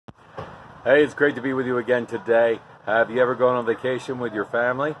Hey, it's great to be with you again today. Have you ever gone on vacation with your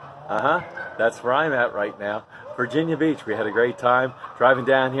family? That's where I'm at right now. Virginia Beach. We had a great time driving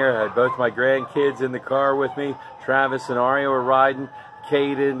down here. I had both my grandkids in the car with me. Travis and Aria were riding.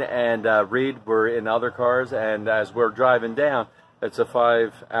 Caden and Reed were in other cars. And as we're driving down, it's a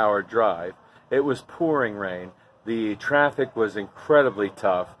 5-hour drive. It was pouring rain. The traffic was incredibly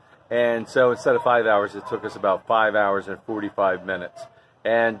tough. And so instead of 5 hours, it took us about 5 hours and 45 minutes.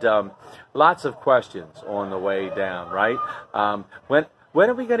 And lots of questions on the way down, right? When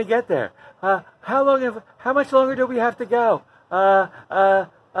are we going to get there? How much longer do we have to go? When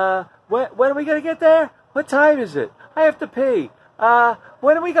are we going to get there? What time is it? I have to pee.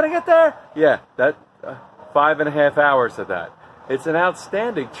 When are we going to get there? Yeah, that 5.5 hours of that. It's an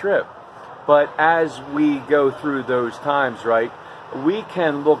outstanding trip. But as we go through those times, right, we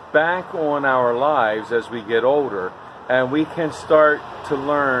can look back on our lives as we get older, and we can start to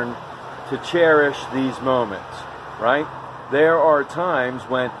learn to cherish these moments, right? There are times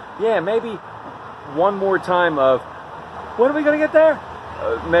when, yeah, maybe one more time of, when are we going to get there?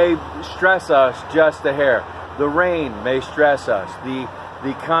 May stress us just a hair. The rain may stress us.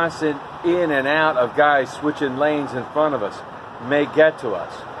 The constant in and out of guys switching lanes in front of us may get to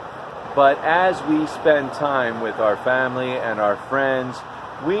us. But as we spend time with our family and our friends,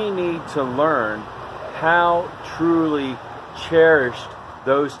 we need to learn how truly cherished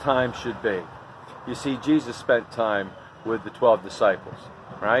those times should be. You see, Jesus spent time with the 12 disciples,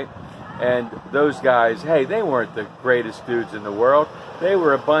 right? And those guys, hey, they weren't the greatest dudes in the world. They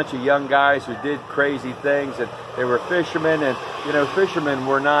were a bunch of young guys who did crazy things, and they were fishermen. And, you know, fishermen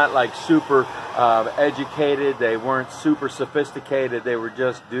were not like super educated. They weren't super sophisticated. They were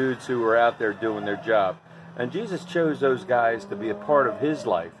just dudes who were out there doing their job. And Jesus chose those guys to be a part of his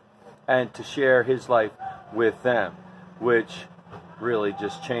life and to share his life with them, which really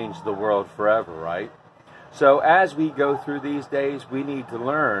just changed the world forever, right? So as we go through these days, we need to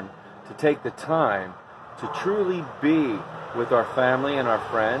learn to take the time to truly be with our family and our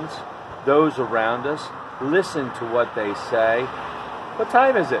friends, those around us, listen to what they say. What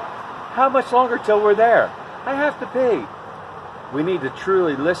time is it? How much longer till we're there? I have to pee. We need to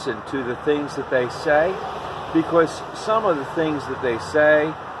truly listen to the things that they say, because some of the things that they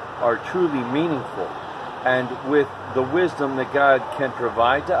say are truly meaningful. And with the wisdom that God can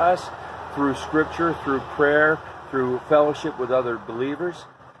provide to us through Scripture, through prayer, through fellowship with other believers,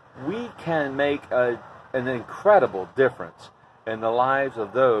 we can make an incredible difference in the lives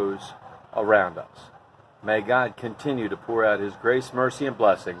of those around us. May God continue to pour out His grace, mercy, and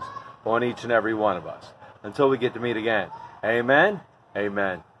blessings on each and every one of us. Until we get to meet again. Amen.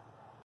 Amen.